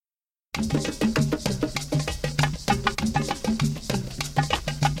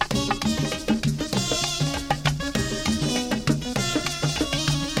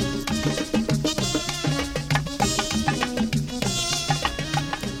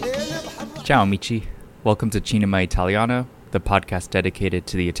Ciao amici, welcome to Cinema Italiano, the podcast dedicated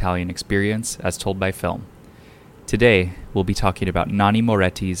to the Italian experience as told by film. Today, we'll be talking about Nanni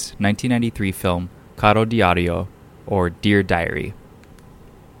Moretti's 1993 film Caro Diario, or Dear Diary.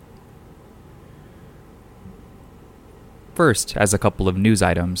 First, as a couple of news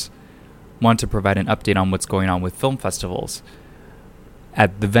items, want to provide an update on what's going on with film festivals.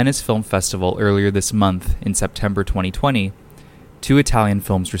 At the Venice Film Festival earlier this month, in September 2020, 2 Italian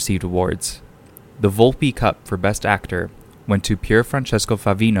films received awards. The Volpi Cup for Best Actor went to Pier Francesco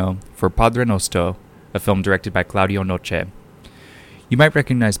Favino for Padre Nostro, a film directed by Claudio Noce. You might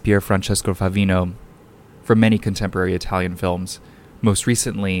recognize Pier Francesco Favino from many contemporary Italian films, most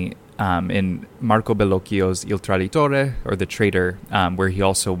recently in Marco Bellocchio's Il Traditore, or The Traitor, where he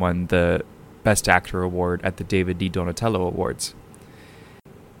also won the Best Actor award at the David di Donatello Awards.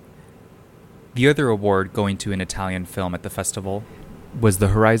 The other award going to an Italian film at the festival was the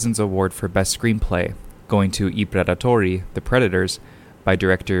Horizons Award for Best Screenplay, going to I Predatori, The Predators, by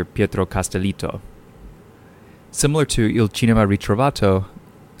director Pietro Castellitto. Similar to Il Cinema Ritrovato,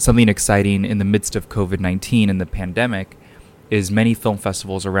 something exciting in the midst of COVID-19 and the pandemic is many film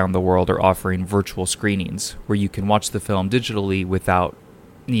festivals around the world are offering virtual screenings where you can watch the film digitally without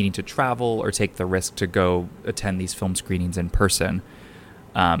needing to travel or take the risk to go attend these film screenings in person.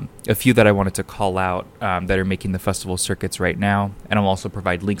 A few that I wanted to call out that are making the festival circuits right now, and I'll also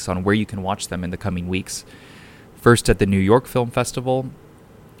provide links on where you can watch them in the coming weeks. First, at the New York Film Festival,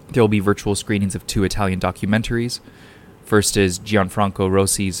 there will be virtual screenings of 2 Italian documentaries. First is Gianfranco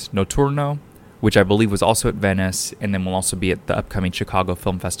Rossi's Notturno, which I believe was also at Venice, and then will also be at the upcoming Chicago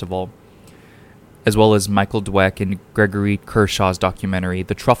Film Festival, as well as Michael Dweck and Gregory Kershaw's documentary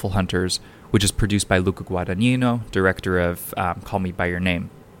The Truffle Hunters, which is produced by Luca Guadagnino, director of Call Me By Your Name.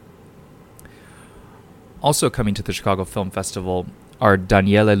 Also coming to the Chicago Film Festival are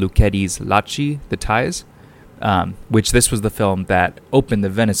Daniele Lucchetti's Lacci, The Ties, which this was the film that opened the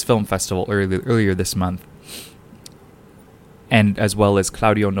Venice Film Festival earlier this month, and as well as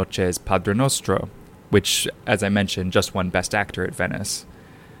Claudio Noce's Padre Nostro, which, as I mentioned, just won Best Actor at Venice.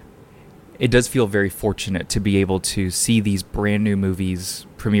 It does feel very fortunate to be able to see these brand new movies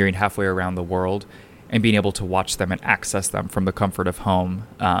premiering halfway around the world and being able to watch them and access them from the comfort of home.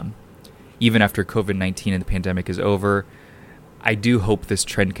 Even after COVID-19 and the pandemic is over, I do hope this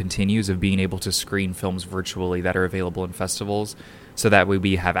trend continues of being able to screen films virtually that are available in festivals so that way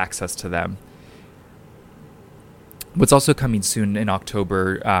we have access to them. What's also coming soon in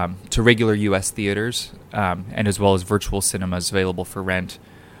October to regular U.S. theaters and as well as virtual cinemas available for rent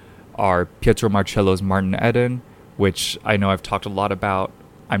are Pietro Marcello's Martin Eden, which I know I've talked a lot about.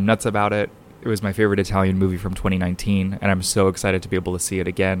 I'm nuts about it. It was my favorite Italian movie from 2019, and I'm so excited to be able to see it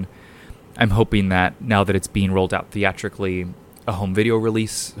again. I'm hoping that now that it's being rolled out theatrically, a home video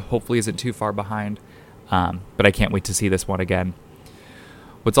release hopefully isn't too far behind, but I can't wait to see this one again.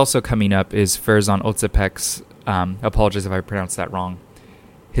 What's also coming up is Ferzan Ozcepek's, apologize if I pronounced that wrong,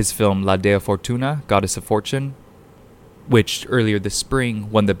 his film La Dea Fortuna, Goddess of Fortune, which earlier this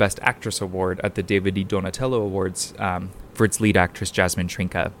spring won the Best Actress Award at the David di Donatello Awards for its lead actress, Jasmine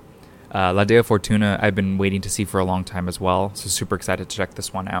Trinca. La Dea Fortuna I've been waiting to see for a long time as well, so super excited to check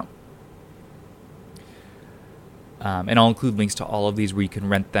this one out. And I'll include links to all of these where you can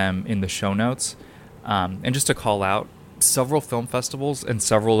rent them in the show notes. And just to call out, several film festivals and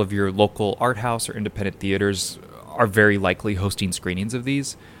several of your local art house or independent theaters are very likely hosting screenings of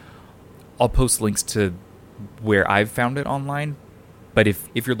these. I'll post links to where I've found it online, but if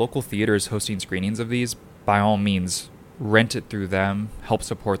your local theater is hosting screenings of these, by all means, rent it through them, help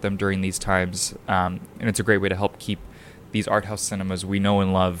support them during these times, and it's a great way to help keep these art house cinemas we know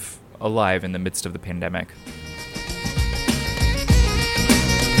and love alive in the midst of the pandemic.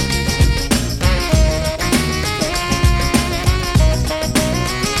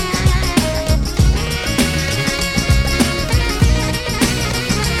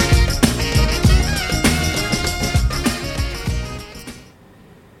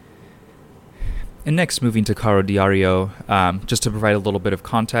 And next, moving to Caro Diario, just to provide a little bit of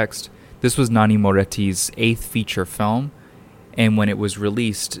context, this was Nanni Moretti's 8th feature film, and when it was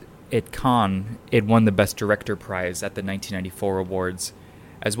released at Cannes, it won the Best Director prize at the 1994 awards,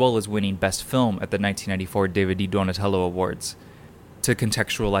 as well as winning Best Film at the 1994 David di Donatello Awards. To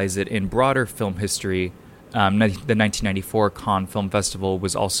contextualize it in broader film history, the 1994 Cannes Film Festival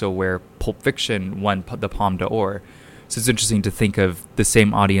was also where Pulp Fiction won the Palme d'Or, So it's interesting to think of the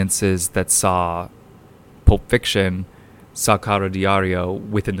same audiences that saw Pulp Fiction, saw Caro Diario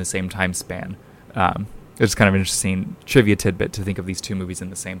within the same time span. It's kind of an interesting trivia tidbit to think of these two movies in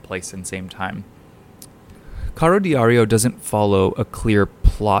the same place and same time. Caro Diario doesn't follow a clear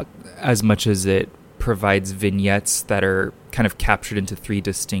plot as much as it provides vignettes that are kind of captured into three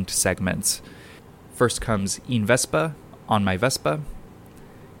distinct segments. First comes In Vespa, On My Vespa,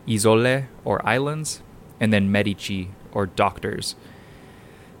 Isole, or Islands, and then Medici, or Doctors.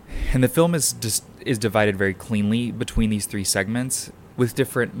 And the film is divided very cleanly between these three segments, with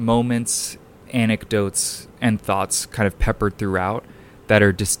different moments, anecdotes, and thoughts kind of peppered throughout that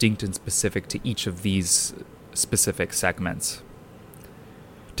are distinct and specific to each of these specific segments.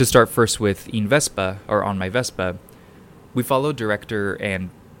 To start first with In Vespa, or On My Vespa, we follow director and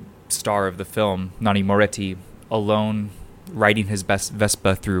star of the film, Nanni Moretti, alone riding his best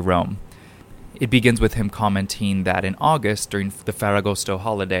Vespa through Rome. It begins with him commenting that in August, during the Ferragosto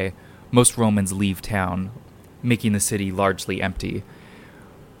holiday, most Romans leave town, making the city largely empty.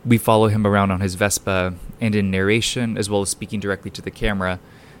 We follow him around on his Vespa, and in narration, as well as speaking directly to the camera,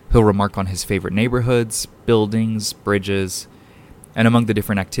 he'll remark on his favorite neighborhoods, buildings, bridges, and among the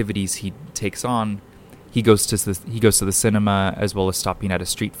different activities he takes on, he goes to the cinema as well as stopping at a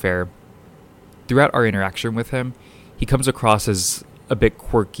street fair. Throughout our interaction with him, he comes across as a bit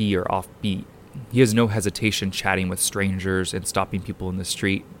quirky or offbeat. He has no hesitation chatting with strangers and stopping people in the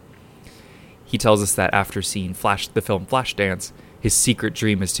street. He tells us that after seeing the film Flashdance, his secret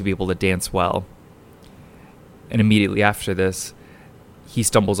dream is to be able to dance well. And immediately after this, he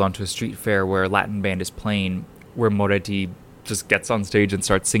stumbles onto a street fair where a Latin band is playing, where Moretti just gets on stage and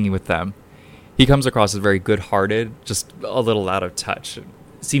starts singing with them. He comes across as very good-hearted, just a little out of touch.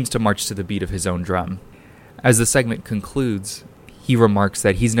 Seems to march to the beat of his own drum. As the segment concludes, he remarks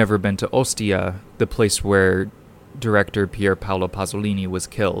that he's never been to Ostia, the place where director Pier Paolo Pasolini was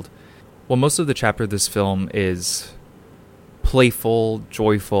killed. While most of the chapter of this film is playful,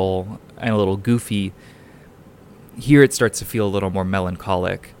 joyful, and a little goofy, here it starts to feel a little more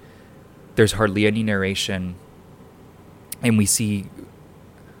melancholic. There's hardly any narration, and we see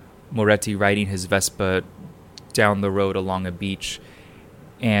Moretti riding his Vespa down the road along a beach,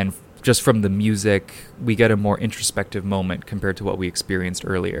 and just from the music, we get a more introspective moment compared to what we experienced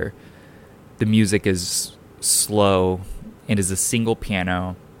earlier. The music is slow and is a single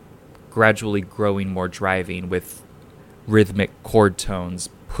piano, gradually growing more driving with rhythmic chord tones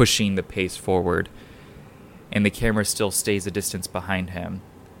pushing the pace forward, and the camera still stays a distance behind him.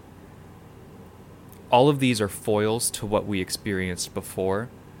 All of these are foils to what we experienced before,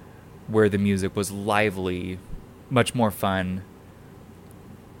 where the music was lively, much more fun,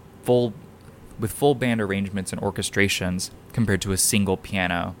 with full band arrangements and orchestrations compared to a single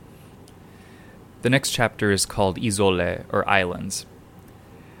piano. The next chapter is called Isole, or Islands.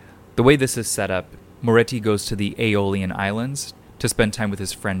 The way this is set up, Moretti goes to the Aeolian Islands to spend time with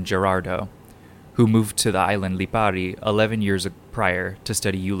his friend Gerardo, who moved to the island Lipari 11 years prior to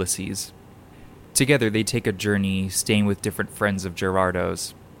study Ulysses. Together, they take a journey staying with different friends of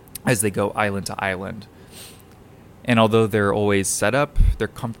Gerardo's as they go island to island. And although they're always set up, they're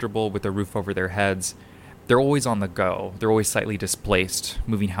comfortable with a roof over their heads, they're always on the go. They're always slightly displaced,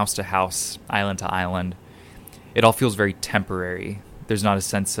 moving house to house, island to island. It all feels very temporary. There's not a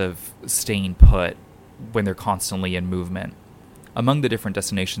sense of staying put when they're constantly in movement. Among the different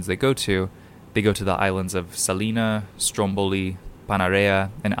destinations they go to the islands of Salina, Stromboli,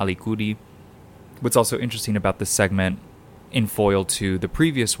 Panarea, and Alicudi. What's also interesting about this segment, in foil to the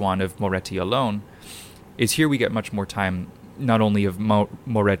previous one of Moretti alone, is here we get much more time not only of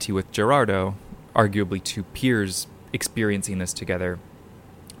Moretti with Gerardo, arguably two peers experiencing this together,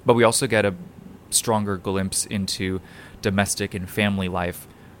 but we also get a stronger glimpse into domestic and family life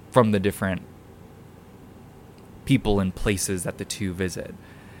from the different people and places that the two visit.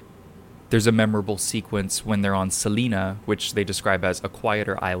 There's a memorable sequence when they're on Salina, which they describe as a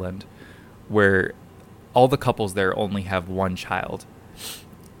quieter island, where all the couples there only have one child.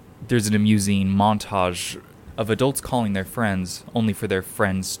 There's an amusing montage of adults calling their friends, only for their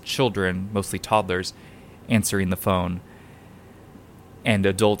friends' children, mostly toddlers, answering the phone, and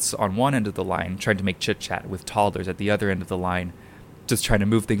adults on one end of the line trying to make chit-chat with toddlers at the other end of the line, just trying to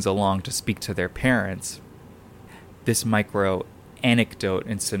move things along to speak to their parents. This micro anecdote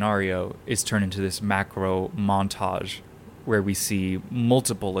and scenario is turned into this macro montage where we see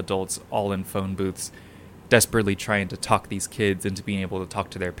multiple adults all in phone booths desperately trying to talk these kids into being able to talk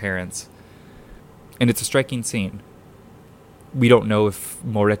to their parents. And it's a striking scene. We don't know if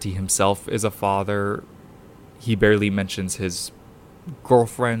Moretti himself is a father. He barely mentions his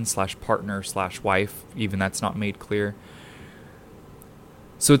girlfriend slash partner slash wife. Even that's not made clear.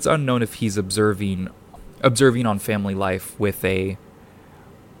 So it's unknown if he's observing on family life with a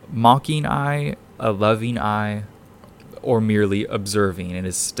mocking eye, a loving eye, or merely observing and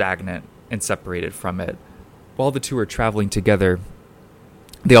is stagnant and separated from it. While the two are traveling together,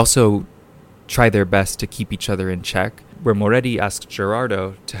 they also try their best to keep each other in check, where Moretti asks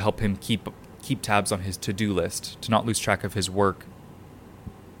Gerardo to help him keep tabs on his to-do list, to not lose track of his work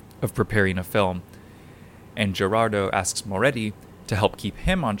of preparing a film. And Gerardo asks Moretti to help keep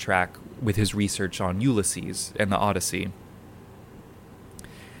him on track with his research on Ulysses and the Odyssey.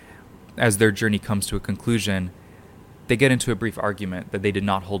 As their journey comes to a conclusion, they get into a brief argument that they did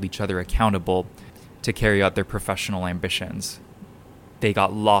not hold each other accountable to carry out their professional ambitions. They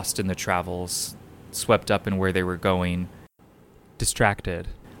got lost in the travels, swept up in where they were going, distracted,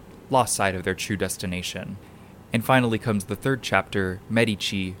 lost sight of their true destination. And finally comes the third chapter,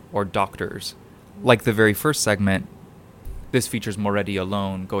 Medici, or Doctors. Like the very first segment, this features Moretti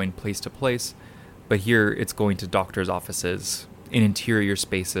alone going place to place, but here it's going to doctors' offices, in interior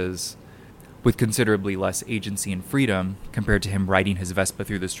spaces, with considerably less agency and freedom compared to him riding his Vespa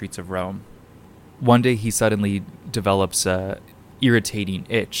through the streets of Rome. One day he suddenly develops a irritating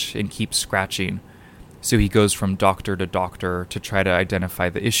itch and keeps scratching, so he goes from doctor to doctor to try to identify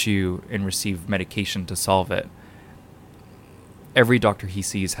the issue and receive medication to solve it. Every doctor he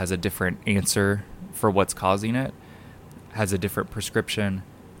sees has a different answer for what's causing it, has a different prescription,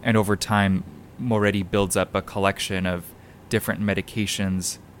 and over time, Moretti builds up a collection of different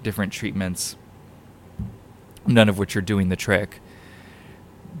medications, different treatments, none of which are doing the trick.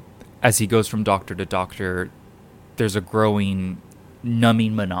 As he goes from doctor to doctor, there's a growing,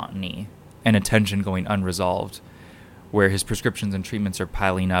 numbing monotony and a tension going unresolved, where his prescriptions and treatments are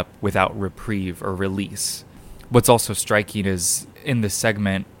piling up without reprieve or release. What's also striking is, in this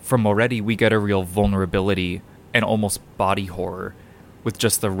segment, from Moretti, we get a real vulnerability and almost body horror, with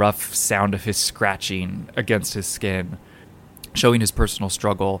just the rough sound of his scratching against his skin, showing his personal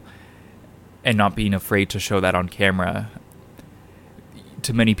struggle and not being afraid to show that on camera.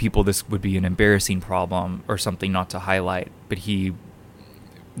 To many people, this would be an embarrassing problem or something not to highlight, but he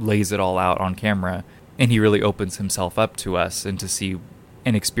lays it all out on camera, and he really opens himself up to us and to see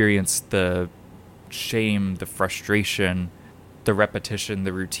and experience the shame, the frustration, the repetition,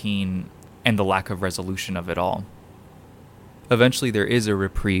 the routine, and the lack of resolution of it all. Eventually there is a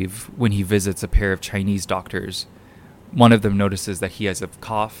reprieve when he visits a pair of Chinese doctors. One of them notices that he has a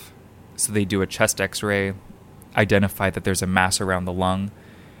cough, so they do a chest x-ray, identify that there's a mass around the lung.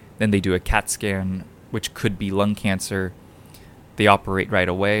 Then they do a CAT scan, which could be lung cancer. They operate right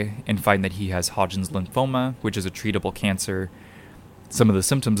away and find that he has Hodgkin's lymphoma, which is a treatable cancer. Some of the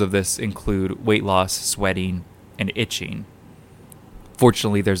symptoms of this include weight loss, sweating, and itching.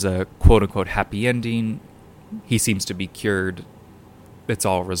 Fortunately, there's a quote-unquote happy ending. He seems to be cured. It's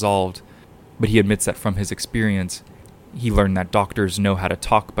all resolved. But he admits that from his experience, he learned that doctors know how to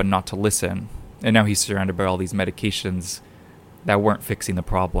talk but not to listen. And now he's surrounded by all these medications that weren't fixing the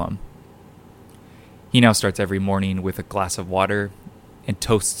problem. He now starts every morning with a glass of water and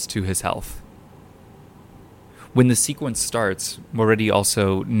toasts to his health. When the sequence starts, Moretti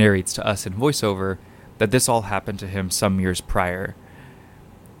also narrates to us in voiceover that this all happened to him some years prior.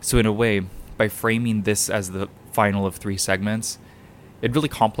 So in a way, by framing this as the final of 3 segments, it really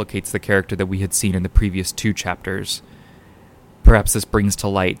complicates the character that we had seen in the previous 2 chapters. Perhaps this brings to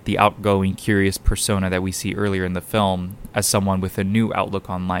light the outgoing, curious persona that we see earlier in the film as someone with a new outlook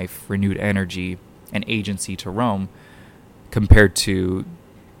on life, renewed energy, and agency to roam, compared to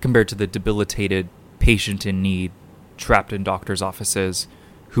the debilitated patient in need, trapped in doctors' offices,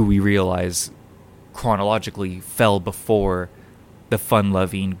 who we realize chronologically fell before the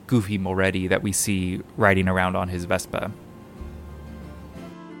fun-loving, goofy Moretti that we see riding around on his Vespa.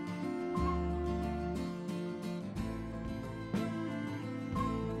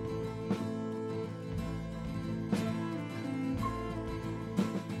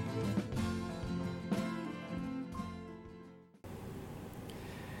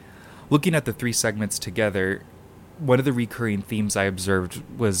 Looking at the 3 segments together, one of the recurring themes I observed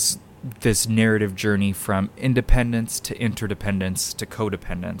was this narrative journey from independence to interdependence to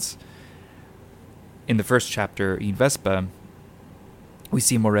codependence. In the first chapter, in Vespa, we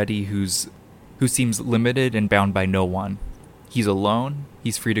see Moretti who seems limited and bound by no one. He's alone,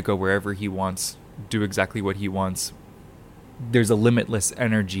 he's free to go wherever he wants, do exactly what he wants. There's a limitless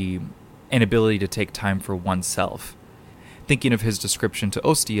energy and ability to take time for oneself. Thinking of his description to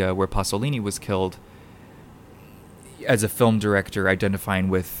Ostia, where Pasolini was killed, as a film director identifying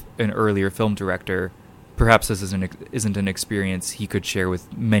with an earlier film director, Perhaps this isn't an experience he could share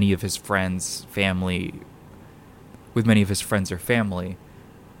with many of his friends, or family,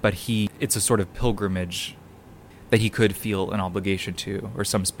 but it's a sort of pilgrimage that he could feel an obligation to, or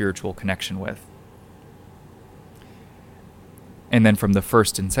some spiritual connection with. And then from the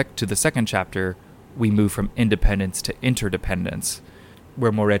first to the second chapter, we move from independence to interdependence,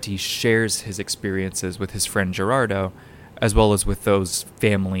 where Moretti shares his experiences with his friend Gerardo, as well as with those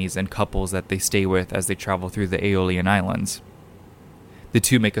families and couples that they stay with as they travel through the Aeolian Islands. The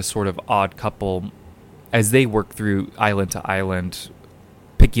two make a sort of odd couple as they work through island to island,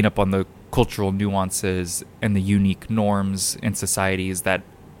 picking up on the cultural nuances and the unique norms and societies that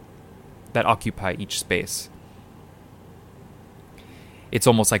occupy each space. It's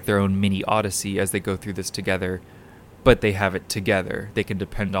almost like their own mini odyssey as they go through this together, but they have it together. They can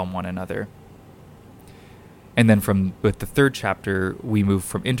depend on one another. And then with the third chapter, we move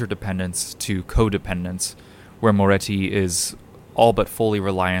from interdependence to codependence, where Moretti is all but fully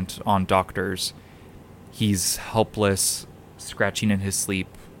reliant on doctors. He's helpless, scratching in his sleep,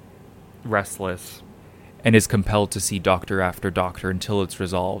 restless, and is compelled to see doctor after doctor until it's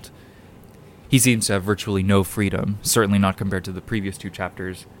resolved. He seems to have virtually no freedom, certainly not compared to the previous two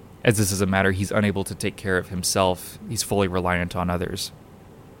chapters. As this is a matter he's unable to take care of himself, he's fully reliant on others.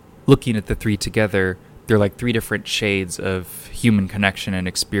 Looking at the three together, they're like three different shades of human connection and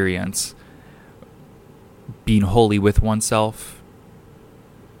experience. Being wholly with oneself,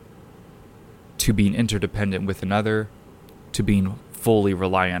 to being interdependent with another, to being fully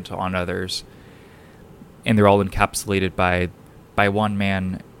reliant on others. And they're all encapsulated by one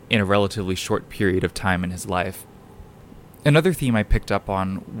man in a relatively short period of time in his life. Another theme I picked up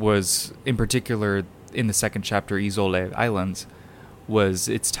on was, in particular, in the second chapter, Isole Islands, was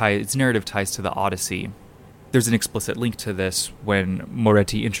its narrative ties to the Odyssey. There's an explicit link to this when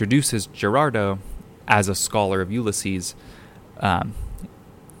Moretti introduces Gerardo as a scholar of Ulysses, and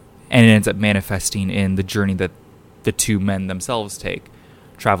it ends up manifesting in the journey that the two men themselves take,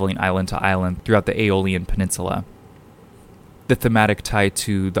 traveling island to island throughout the Aeolian Peninsula. The thematic tie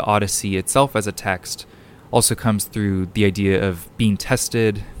to the Odyssey itself as a text also comes through the idea of being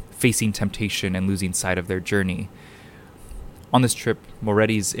tested, facing temptation, and losing sight of their journey. On this trip,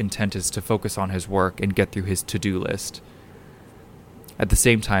 Moretti's intent is to focus on his work and get through his to-do list. At the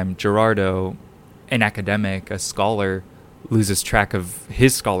same time, Gerardo, an academic, a scholar, loses track of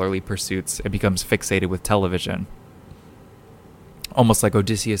his scholarly pursuits and becomes fixated with television. Almost like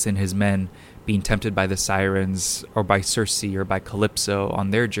Odysseus and his men being tempted by the sirens, or by Circe, or by Calypso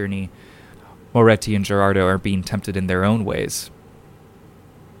on their journey, Moretti and Gerardo are being tempted in their own ways.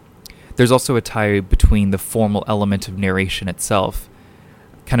 There's also a tie between the formal element of narration itself.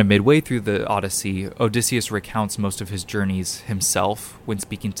 Kind of midway through the Odyssey, Odysseus recounts most of his journeys himself when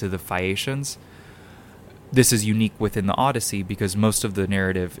speaking to the Phaeacians. This is unique within the Odyssey because most of the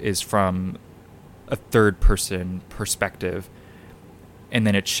narrative is from a third-person perspective, and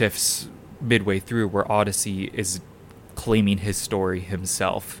then it shifts midway through where Odyssey is claiming his story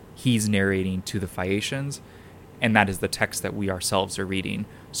himself. He's narrating to the Phaeacians, and that is the text that we ourselves are reading.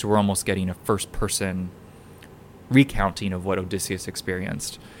 So we're almost getting a first-person recounting of what Odysseus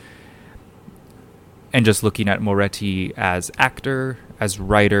experienced. And just looking at Moretti as actor, as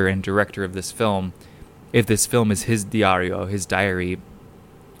writer, and director of this film, if this film is his diario, his diary,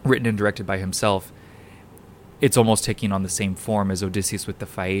 written and directed by himself, it's almost taking on the same form as Odysseus with the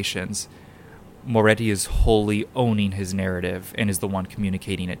Phaeacians. Moretti is wholly owning his narrative and is the one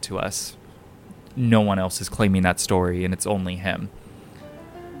communicating it to us. No one else is claiming that story, and it's only him.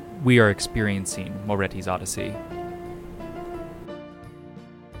 We are experiencing Moretti's Odyssey.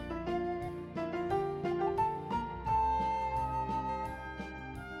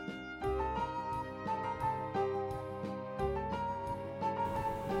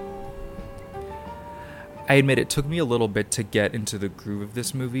 I admit it took me a little bit to get into the groove of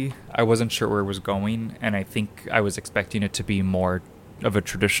this movie. I wasn't sure where it was going, and I think I was expecting it to be more of a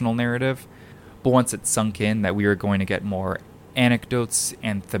traditional narrative. But once it sunk in that we were going to get more anecdotes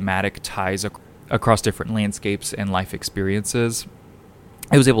and thematic ties across different landscapes and life experiences,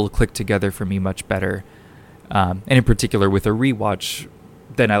 it was able to click together for me much better. And in particular, with a rewatch,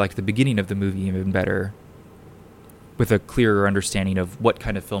 then I liked the beginning of the movie even better, with a clearer understanding of what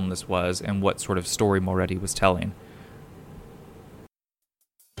kind of film this was and what sort of story Moretti was telling.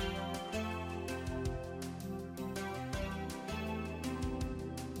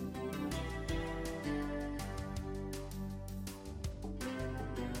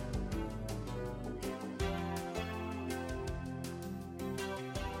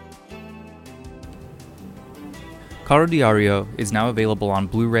 Caro Diario is now available on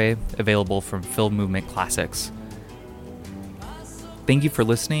Blu-ray, available from Film Movement Classics. Thank you for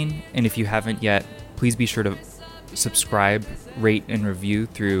listening, and if you haven't yet, please be sure to subscribe, rate, and review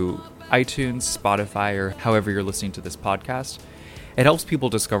through iTunes, Spotify, or however you're listening to this podcast. It helps people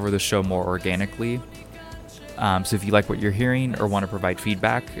discover the show more organically. So if you like what you're hearing or want to provide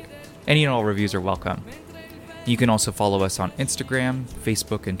feedback, any and all reviews are welcome. You can also follow us on Instagram,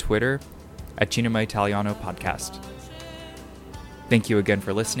 Facebook, and Twitter at Cinema Italiano Podcast. Thank you again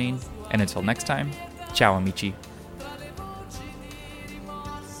for listening, and until next time, ciao amici.